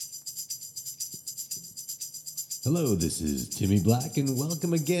Hello, this is Timmy Black, and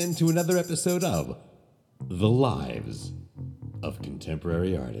welcome again to another episode of The Lives of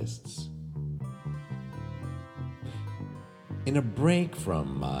Contemporary Artists. In a break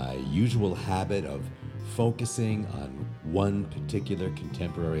from my usual habit of focusing on one particular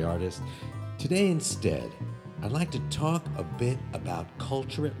contemporary artist, today instead, I'd like to talk a bit about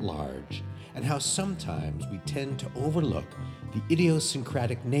culture at large and how sometimes we tend to overlook the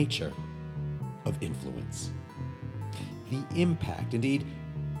idiosyncratic nature of influence. The impact, indeed,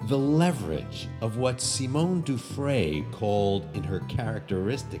 the leverage of what Simone Dufray called in her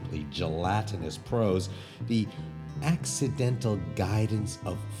characteristically gelatinous prose the accidental guidance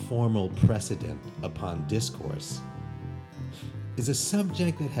of formal precedent upon discourse, is a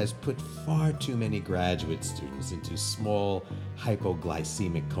subject that has put far too many graduate students into small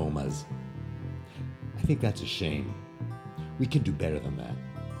hypoglycemic comas. I think that's a shame. We can do better than that.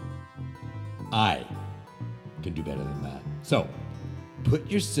 I can do better than that. So, put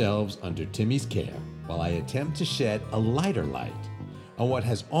yourselves under Timmy's care while I attempt to shed a lighter light on what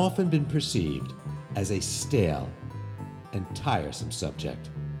has often been perceived as a stale and tiresome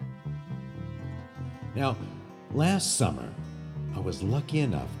subject. Now, last summer, I was lucky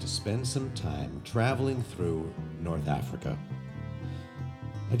enough to spend some time traveling through North Africa.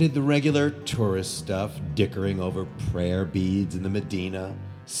 I did the regular tourist stuff, dickering over prayer beads in the Medina,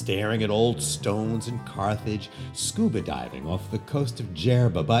 staring at old stones in Carthage, scuba diving off the coast of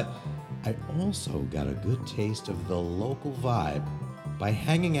Jerba, but I also got a good taste of the local vibe by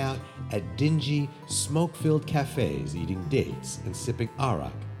hanging out at dingy, smoke-filled cafes, eating dates and sipping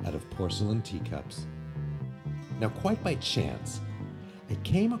arak out of porcelain teacups. Now, quite by chance, I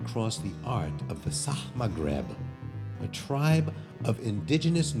came across the art of the Sah Maghreb, a tribe of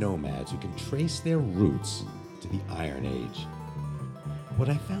indigenous nomads who can trace their roots to the Iron Age. What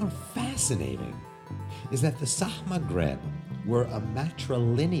I found fascinating is that the Sah Maghreb were a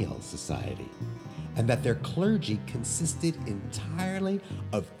matrilineal society, and that their clergy consisted entirely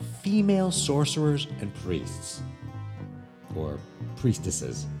of female sorcerers and priests, or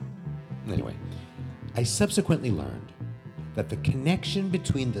priestesses. Anyway, I subsequently learned that the connection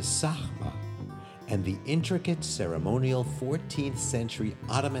between the Sahma and the intricate ceremonial 14th century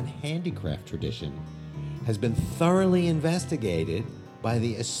Ottoman handicraft tradition has been thoroughly investigated by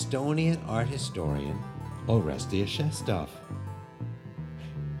the Estonian art historian Orestes Shestov.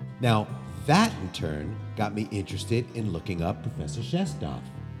 Now, that in turn got me interested in looking up Professor Shestov.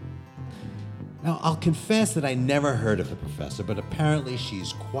 Now, I'll confess that I never heard of the professor, but apparently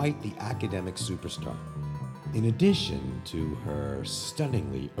she's quite the academic superstar. In addition to her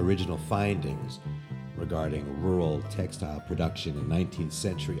stunningly original findings regarding rural textile production in 19th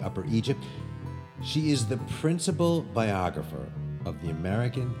century Upper Egypt, she is the principal biographer of the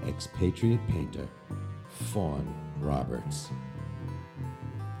American expatriate painter, Fawn Roberts.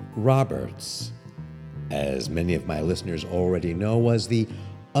 Roberts, as many of my listeners already know, was the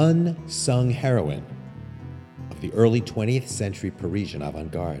unsung heroine of the early 20th century Parisian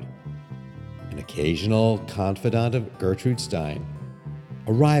avant-garde, an occasional confidant of Gertrude Stein,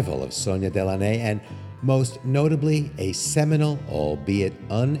 a rival of Sonia Delaunay, and most notably a seminal, albeit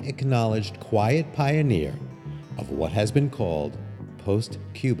unacknowledged, quiet pioneer of what has been called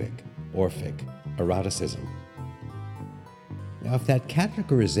post-cubic Orphic eroticism. Now, if that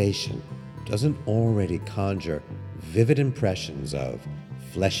categorization doesn't already conjure vivid impressions of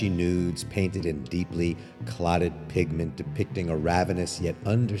fleshy nudes painted in deeply clotted pigment depicting a ravenous yet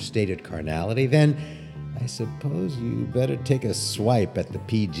understated carnality, then I suppose you better take a swipe at the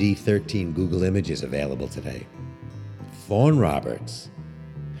PG-13 Google images available today. Fawn Roberts,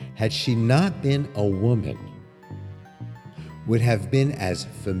 had she not been a woman, would have been as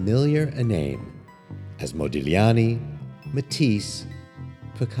familiar a name as Modigliani, Matisse,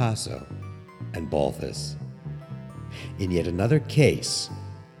 Picasso, and Balthus. In yet another case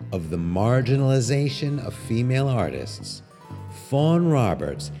of the marginalization of female artists, Fawn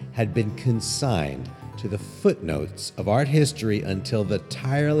Roberts had been consigned to the footnotes of art history until the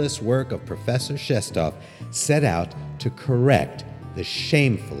tireless work of Professor Shestov set out to correct the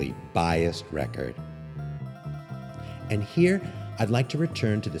shamefully biased record. And here, I'd like to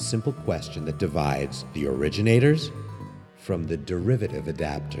return to the simple question that divides the originators from the derivative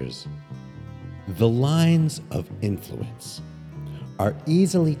adapters. The lines of influence are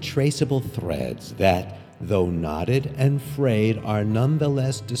easily traceable threads that, though knotted and frayed, are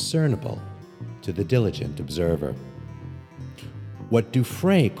nonetheless discernible to the diligent observer. What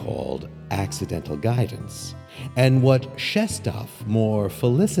Dufray called accidental guidance, and what Shestov more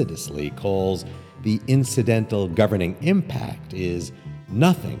felicitously calls the incidental governing impact, is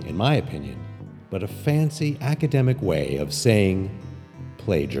nothing, in my opinion, but a fancy academic way of saying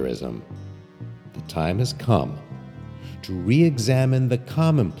plagiarism. The time has come to re-examine the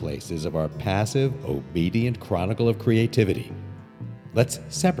commonplaces of our passive, obedient chronicle of creativity. Let's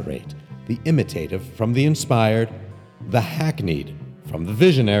separate the imitative from the inspired, the hackneyed from the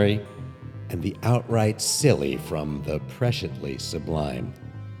visionary, and the outright silly from the presciently sublime.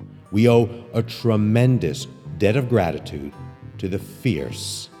 We owe a tremendous debt of gratitude to the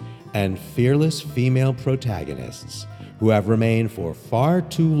fierce and fearless female protagonists who have remained for far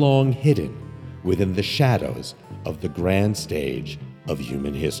too long hidden within the shadows of the grand stage of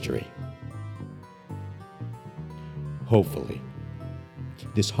human history. Hopefully,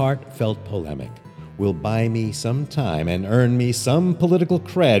 this heartfelt polemic will buy me some time and earn me some political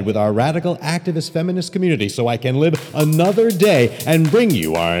cred with our radical activist feminist community so I can live another day and bring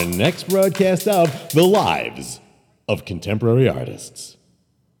you our next broadcast of The Lives of Contemporary Artists.